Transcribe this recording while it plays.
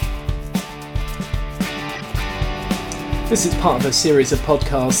This is part of a series of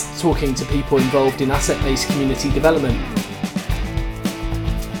podcasts talking to people involved in asset-based community development.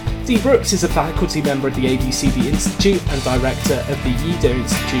 Dee Brooks is a faculty member at the ABCD Institute and director of the Jeder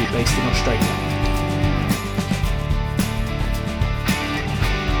Institute based in Australia.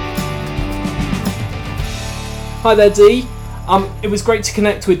 Hi there, Dee. It was great to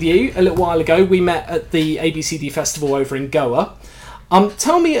connect with you a little while ago. We met at the ABCD festival over in Goa.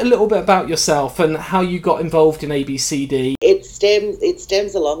 Tell me a little bit about yourself and how you got involved in ABCD. It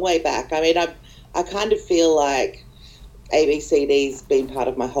stems a long way back. I mean, I kind of feel like ABCD's been part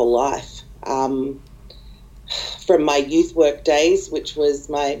of my whole life. From my youth work days, which was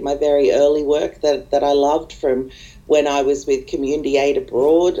my very early work that I loved, from when I was with Community Aid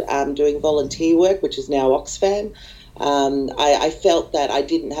Abroad, doing volunteer work, which is now Oxfam. I felt that I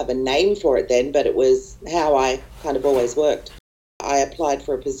didn't have a name for it then, but it was how I kind of always worked. I applied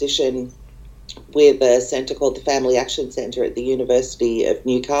for a position with a centre called the Family Action Centre at the University of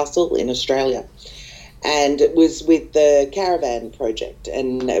Newcastle in Australia. And it was with the Caravan Project,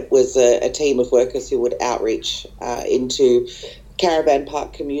 and it was a team of workers who would outreach into caravan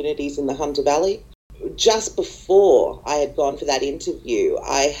park communities in the Hunter Valley. Just before I had gone for that interview,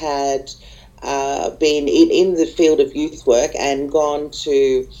 I had been in the field of youth work and gone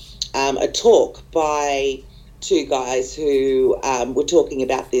to a talk by two guys who were talking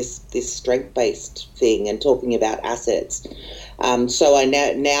about this strength-based thing and talking about assets. So I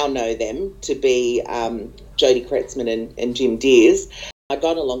now know them to be Jody Kretzmann and Jim Deers. I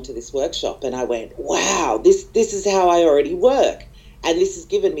got along to this workshop and I went, wow, this is how I already work. And this has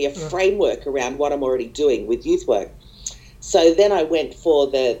given me a framework around what I'm already doing with youth work. So then I went for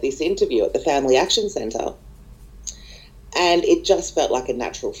this interview at the Family Action Centre, and it just felt like a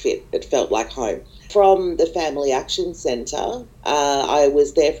natural fit. It felt like home. From the Family Action Centre, I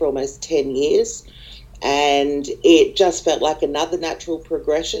was there for almost 10 years, and it just felt like another natural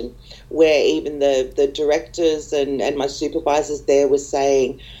progression where even the directors and my supervisors there were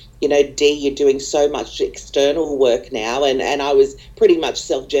saying, you know, Dee, you're doing so much external work now, and I was pretty much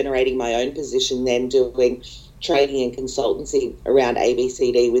self-generating my own position then, doing training and consultancy around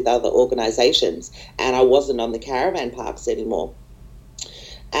ABCD with other organisations, and I wasn't on the caravan parks anymore.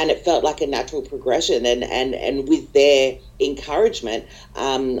 And it felt like a natural progression, and with their encouragement,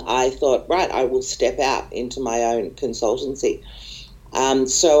 I thought, right, I will step out into my own consultancy.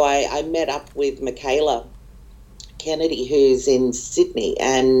 So I met up with Michaela Kennedy, who's in Sydney,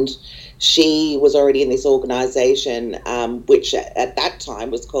 and she was already in this organisation, which at that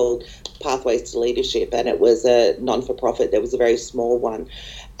time was called Pathways to Leadership, and it was a non-for-profit. There was a very small one,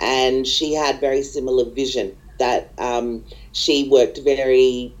 and she had very similar vision that she worked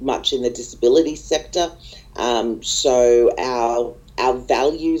very much in the disability sector. So our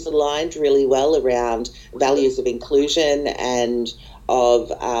values aligned really well around values of inclusion and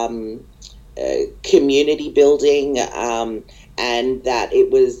of community building, and that it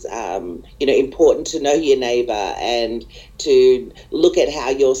was important to know your neighbour and to look at how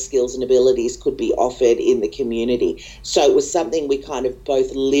your skills and abilities could be offered in the community. So it was something we kind of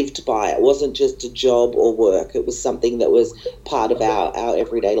both lived by. It wasn't just a job or work. It was something that was part of our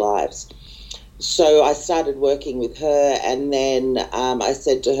everyday lives. So I started working with her, and then I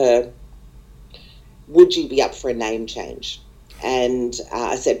said to her, would you be up for a name change? And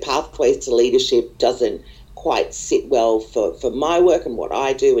I said, Pathways to Leadership doesn't quite sit well for my work and what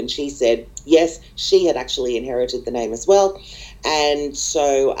I do. And she said, yes, she had actually inherited the name as well. And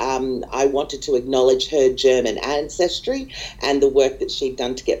so I wanted to acknowledge her German ancestry and the work that she'd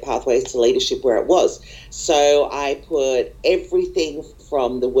done to get Pathways to Leadership where it was. So I put everything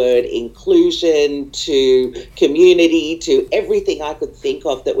from the word inclusion to community to everything I could think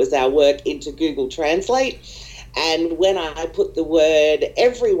of that was our work into Google Translate. And when I put the word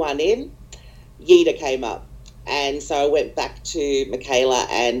everyone in, Jeder came up. And so I went back to Michaela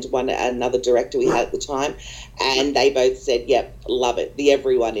and another director we had at the time, and they both said, yep, love it, the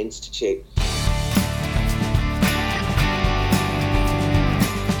Everyone Institute.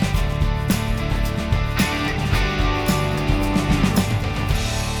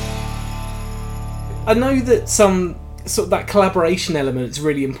 I know that that collaboration element is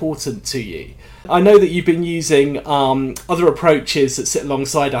really important to you. I know that you've been using other approaches that sit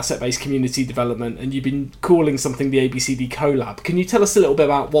alongside asset-based community development, and you've been calling something the ABCD Collab. Can you tell us a little bit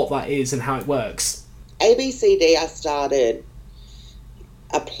about what that is and how it works? ABCD, I started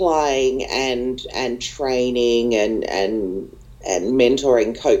applying and training and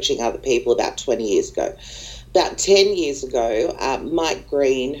mentoring, coaching other people about 20 years ago. About 10 years ago, Mike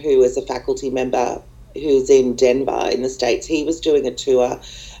Green, who is a faculty member who's in Denver in the States, he was doing a tour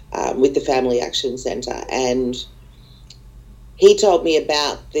with the Family Action Centre, and he told me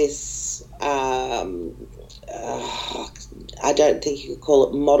about this, I don't think you could call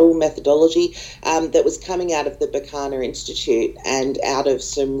it model methodology, that was coming out of the Jeder Institute and out of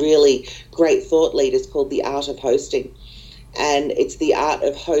some really great thought leaders called the art of hosting. And it's the art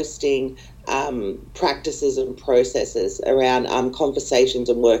of hosting practices and processes around conversations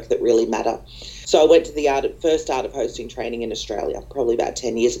and work that really matter. So I went to the first art of hosting training in Australia, probably about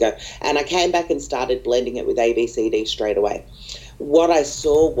 10 years ago, and I came back and started blending it with ABCD straight away. What I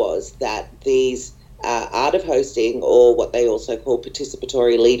saw was that these art of hosting, or what they also call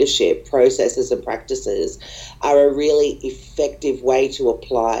participatory leadership processes and practices, are a really effective way to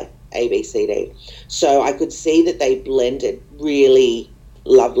apply ABCD. So I could see that they blended really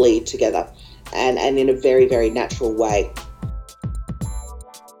lovely together and in a very, very natural way.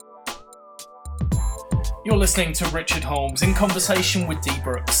 You're listening to Richard Holmes in conversation with Dee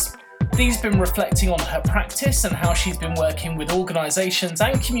Brooks. Dee's been reflecting on her practice and how she's been working with organisations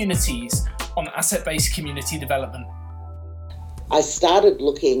and communities on asset-based community development. I started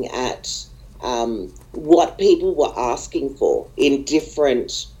looking at what people were asking for in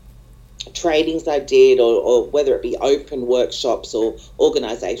different trainings I did, or whether it be open workshops or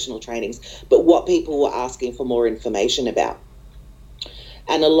organisational trainings, but what people were asking for more information about.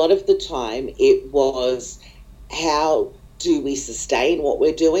 And a lot of the time it was, how do we sustain what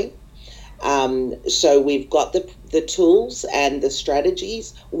we're doing? So we've got the tools and the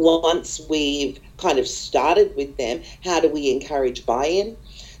strategies. Once we've kind of started with them, how do we encourage buy-in?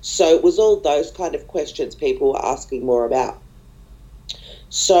 So it was all those kind of questions people were asking more about.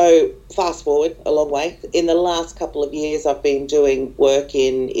 So fast forward a long way. In the last couple of years, I've been doing work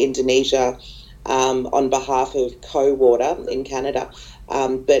in Indonesia on behalf of Co-Water in Canada,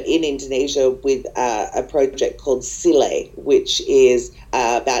 but in Indonesia with a project called SILE, which is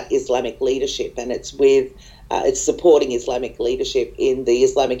about Islamic leadership, and it's supporting Islamic leadership in the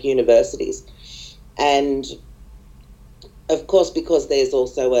Islamic universities. And of course, because there's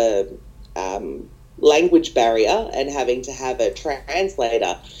also a language barrier and having to have a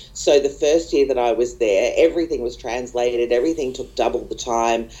translator. So the first year that I was there, everything was translated, everything took double the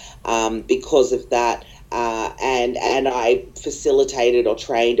time because of that. And I facilitated or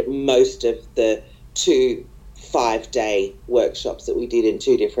trained most of the 2 5-day workshops that we did in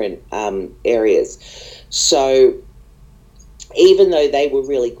 2 different areas. So even though they were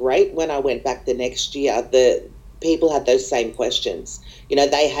really great, when I went back the next year, the people had those same questions. You know,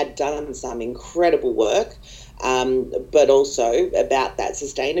 they had done some incredible work, but also about that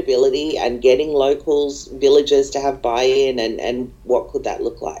sustainability and getting locals, villagers to have buy-in, and what could that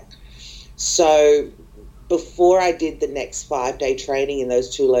look like. So before I did the next 5-day training in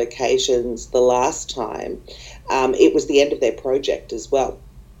those 2 locations the last time, it was the end of their project as well.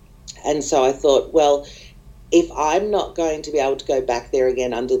 And so I thought, well, if I'm not going to be able to go back there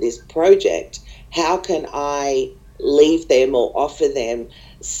again under this project, how can I leave them or offer them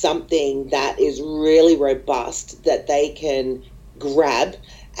something that is really robust that they can grab,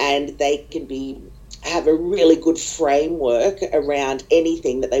 and they can have a really good framework around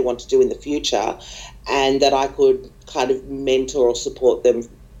anything that they want to do in the future, and that I could kind of mentor or support them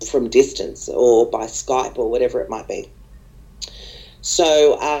from distance or by Skype or whatever it might be.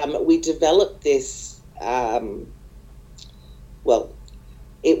 So we developed this,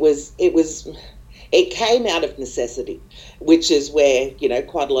 it came out of necessity, which is where, you know,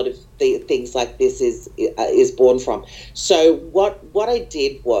 quite a lot of things like this is born from. So what I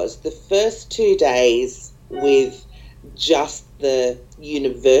did was, the first 2 days with just the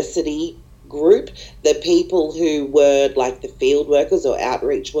university group, the people who were like the field workers or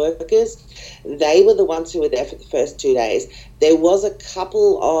outreach workers, they were the ones who were there for the first 2 days. There was a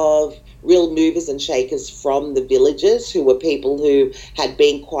couple of real movers and shakers from the villages who were people who had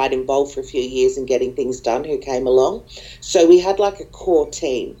been quite involved for a few years in getting things done, who came along. So we had like a core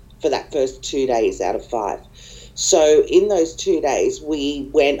team for that first 2 days out of 5. So in those 2 days, we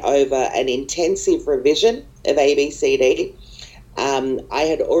went over an intensive revision of ABCD. I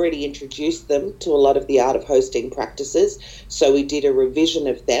had already introduced them to a lot of the art of hosting practices, so we did a revision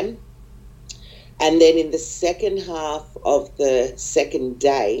of them. And then in the second half of the second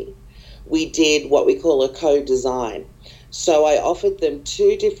day, we did what we call a co-design. So I offered them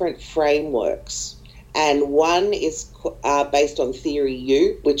 2 different frameworks, and one is based on Theory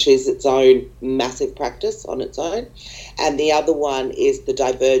U, which is its own massive practice on its own, and the other one is the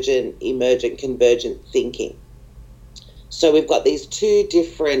Divergent, Emergent, Convergent thinking. So we've got these 2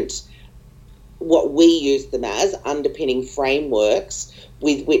 different, what we use them as, underpinning frameworks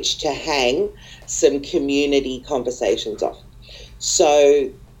with which to hang some community conversations off. So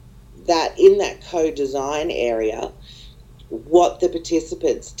that in that co-design area, what the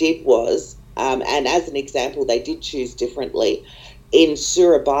participants did was, and as an example, they did choose differently. In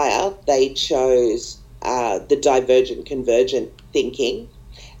Surabaya, they chose the divergent convergent thinking,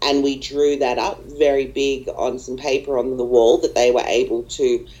 and we drew that up very big on some paper on the wall that they were able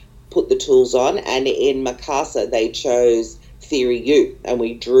to put the tools on. And in Makassar, they chose Theory U, and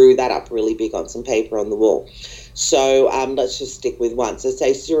we drew that up really big on some paper on the wall. So let's just stick with one. So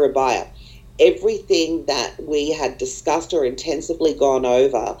say Surabaya. Everything that we had discussed or intensively gone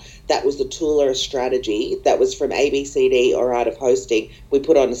over, that was a tool or a strategy that was from ABCD or Art of Hosting, we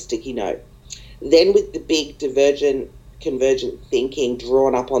put on a sticky note. Then with the big divergent convergent thinking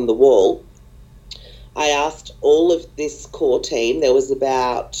drawn up on the wall, I asked all of this core team, there was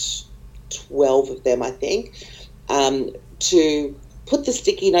about 12 of them, I think, to put the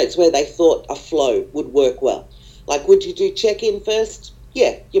sticky notes where they thought a flow would work well. Like, would you do check-in first?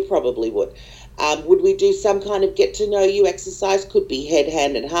 Yeah, you probably would. Would we do some kind of get-to-know-you exercise? Could be head,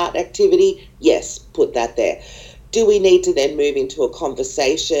 hand, and heart activity. Yes, put that there. Do we need to then move into a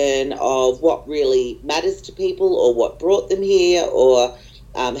conversation of what really matters to people or what brought them here, or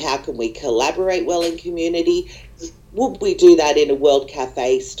how can we collaborate well in community? Would we do that in a World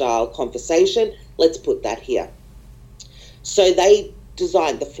Cafe style conversation? Let's put that here. So they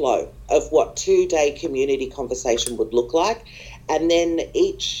designed the flow of what 2-day community conversation would look like, and then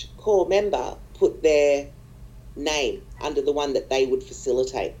each core member put their name under the one that they would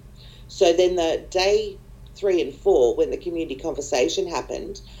facilitate. So then the day 3 and 4, when the community conversation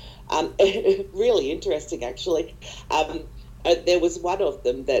happened, really interesting actually, there was one of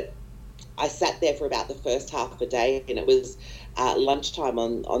them that I sat there for about the first half a day, and it was lunchtime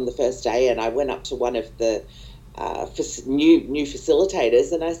on the first day, and I went up to one of the new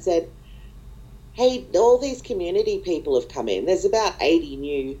facilitators, and I said, hey, all these community people have come in. There's about 80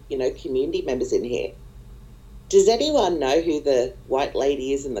 new, community members in here. Does anyone know who the white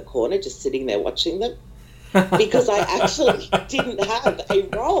lady is in the corner just sitting there watching them? Because I actually didn't have a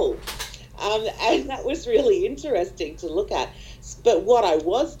role. And that was really interesting to look at. But what I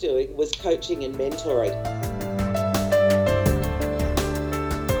was doing was coaching and mentoring.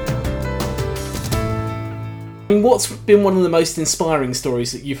 And what's been one of the most inspiring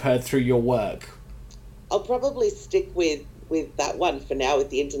stories that you've heard through your work? I'll probably stick with that one for now, with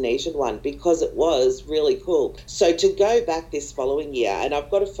the Indonesian one, because it was really cool. So to go back this following year, and I've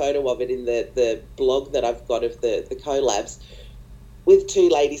got a photo of it in the blog that I've got of the collabs, with 2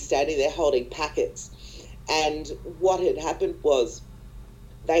 ladies standing there holding packets. And what had happened was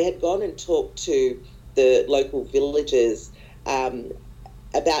they had gone and talked to the local villagers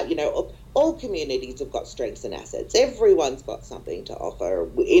about, all communities have got strengths and assets. Everyone's got something to offer.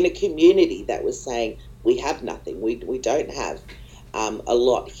 In a community that was saying, we have nothing, we don't have a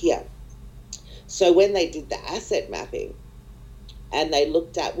lot here. So when they did the asset mapping and they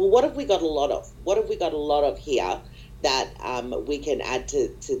looked at, well, what have we got a lot of? What have we got a lot of here that we can add to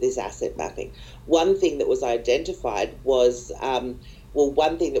this asset mapping? One thing that was identified was,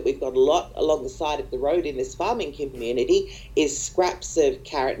 one thing that we've got a lot along the side of the road in this farming community is scraps of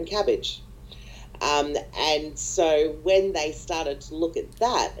carrot and cabbage. And so when they started to look at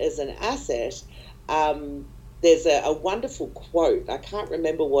that as an asset, there's a wonderful quote. I can't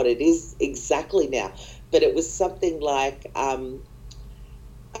remember what it is exactly now, but it was something like,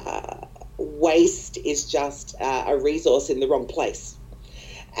 waste is just a resource in the wrong place.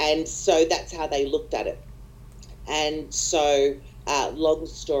 And so that's how they looked at it. And so, long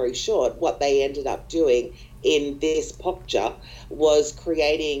story short, what they ended up doing in this POCJA was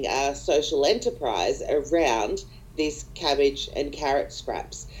creating a social enterprise around this cabbage and carrot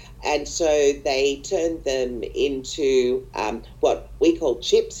scraps. And so they turned them into what we call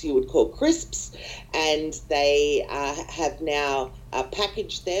chips, you would call crisps, and they have now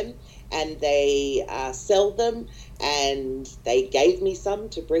packaged them, and they sell them, and they gave me some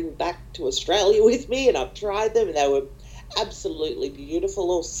to bring back to Australia with me, and I've tried them, and they were absolutely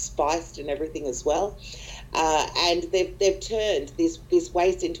beautiful, all spiced and everything as well. And they've turned this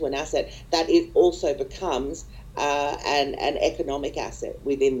waste into an asset that it also becomes an economic asset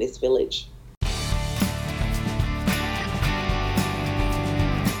within this village.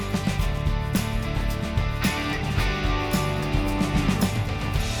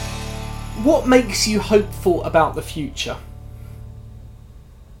 What makes you hopeful about the future?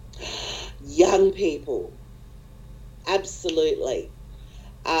 Young people, absolutely.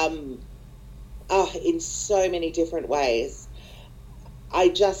 In so many different ways. I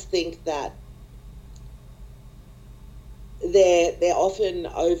just think that they're often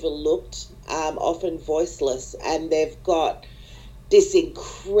overlooked, often voiceless, and they've got this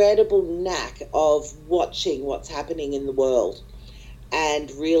incredible knack of watching what's happening in the world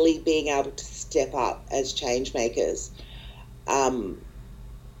and really being able to step up as change makers. And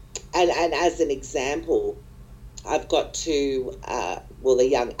as an example, I've got two, they're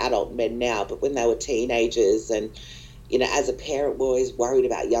young adult men now, but when they were teenagers, and, you know, as a parent, we're always worried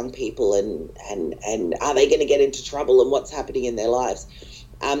about young people and are they going to get into trouble and what's happening in their lives.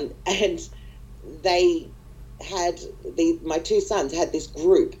 And they had, my two sons had this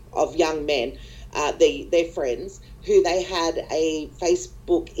group of young men, their friends, who they had a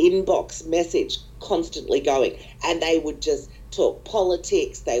Facebook inbox message constantly going, and they would just talk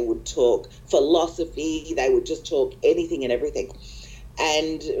politics, they would talk philosophy, they would just talk anything and everything.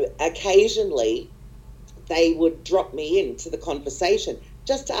 And occasionally they would drop me into the conversation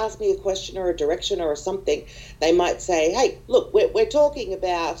just to ask me a question or a direction or something. They might say, hey, look, we're talking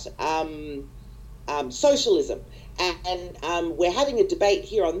about socialism, and we're having a debate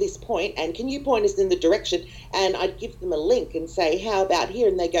here on this point, and can you point us in the direction? And I'd give them a link and say, how about here?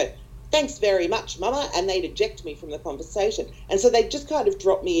 And they go, thanks very much, Mama, and they'd eject me from the conversation. And so they just kind of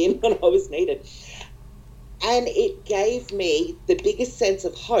dropped me in when I was needed. And it gave me the biggest sense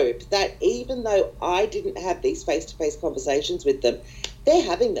of hope that even though I didn't have these face-to-face conversations with them, they're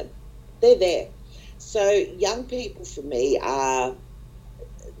having them. They're there. So young people for me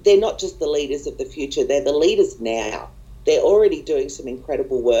they're not just the leaders of the future, they're the leaders now. They're already doing some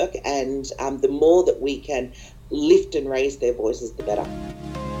incredible work, and the more that we can lift and raise their voices, the better.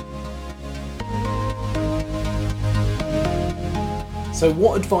 So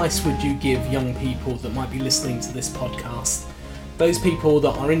what advice would you give young people that might be listening to this podcast? Those people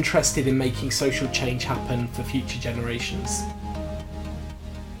that are interested in making social change happen for future generations?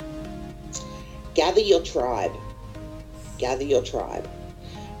 Gather your tribe. Gather your tribe.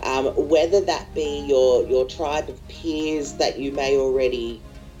 Whether that be your tribe of peers that you may already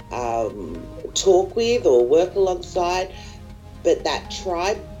talk with or work alongside, but that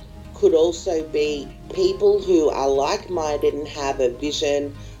tribe could also be people who are like-minded and have a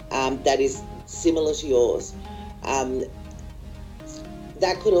vision that is similar to yours.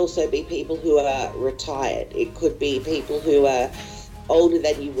 That could also be people who are retired. It could be people who are older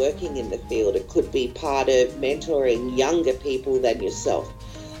than you working in the field. It could be part of mentoring younger people than yourself.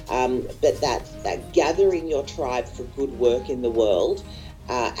 But that gathering your tribe for good work in the world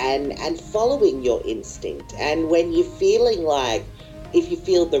and following your instinct. And when you're feeling like, if you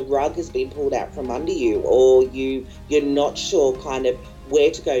feel the rug has been pulled out from under you, or you're not sure kind of where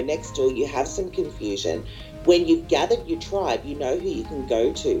to go next, or you have some confusion, when you've gathered your tribe, you know who you can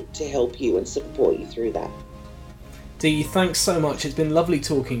go to help you and support you through that. Dee, thanks so much. It's been lovely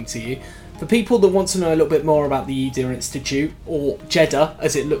talking to you. For people that want to know a little bit more about the Jeder Institute, or Jeder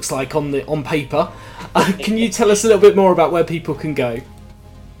as it looks like on paper, can you tell us a little bit more about where people can go?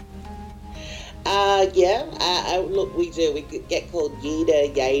 Look, we get called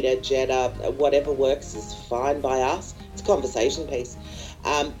Jeder, whatever works is fine by us. It's a conversation piece.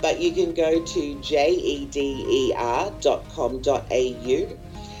 But you can go to jeder.com.au.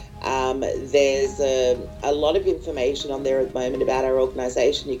 There's a lot of information on there at the moment about our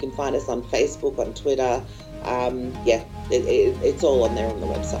organisation. You can find us on Facebook, on Twitter. It's all on there on the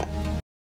website.